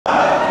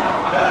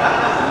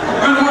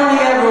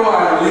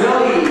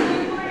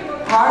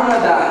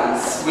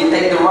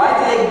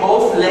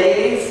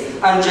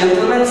And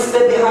gentlemen,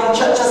 step behind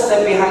cha-cha,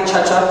 step behind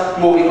cha-cha,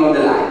 moving on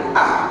the line.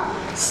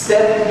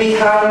 Step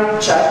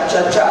behind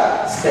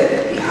cha-cha-cha,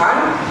 step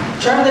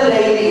behind. Turn the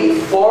lady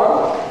in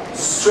 4,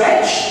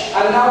 stretch,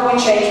 and now we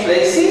change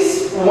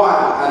places. 1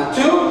 and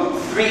 2,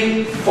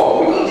 3,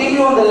 4. We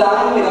continue on the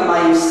line with a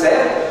minor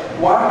step.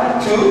 1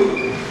 and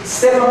 2,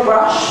 step and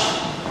brush,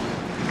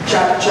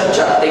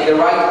 cha-cha-cha. Take the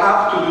right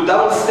up to do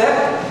double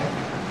step,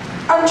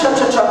 and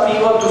cha-cha-cha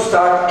pivot to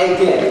start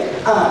again.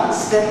 And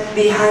step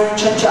behind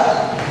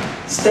cha-cha,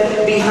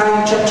 step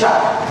behind cha-cha,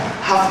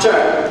 half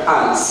turn,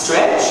 and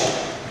stretch,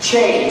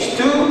 change,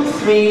 2,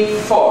 3,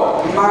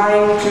 4,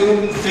 9,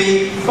 2,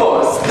 3,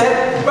 4,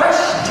 step,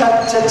 brush,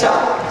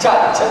 cha-cha-cha,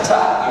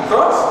 cha-cha-cha, and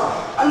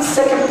cross. And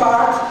second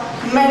part,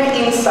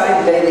 men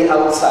inside, lady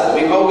outside.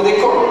 We go with the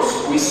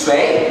chorus. We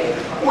sway,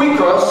 we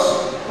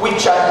cross, we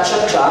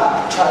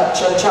cha-cha-cha,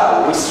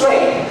 cha-cha-cha. We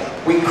sway,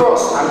 we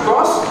cross and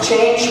cross,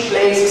 change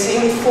places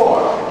in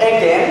 4.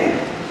 Again,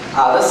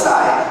 other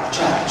side,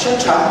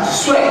 cha-cha-cha,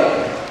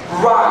 sway.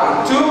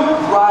 Right, 2,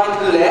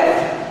 right,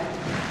 left,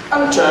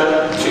 and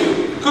turn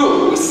 2.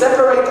 Good. We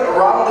separate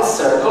around the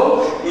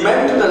circle,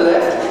 men to the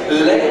left,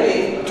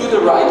 lady to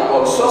the right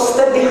also.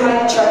 Step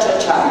behind,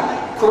 cha-cha-cha.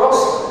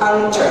 Cross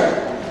and turn,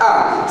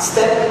 and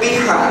step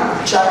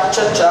behind,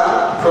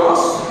 cha-cha-cha,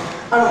 cross,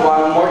 and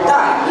one more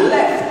time,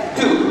 left,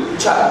 2,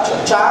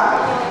 cha-cha-cha,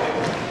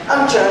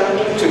 and turn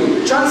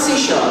into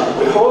transition.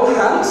 We hold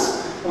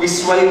hands, we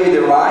sway with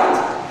the right,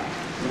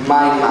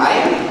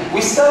 my,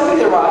 we start with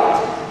the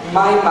right,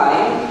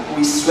 my,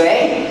 we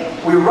sway,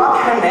 we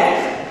wrap her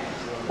neck,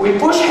 we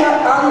push her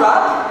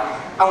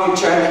unwrap, and we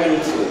turn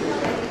into.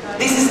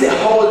 This is the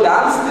whole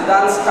dance. The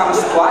dance comes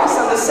twice,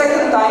 and the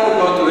second time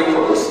we go to the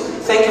chorus.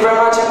 Thank you very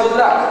much and good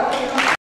luck.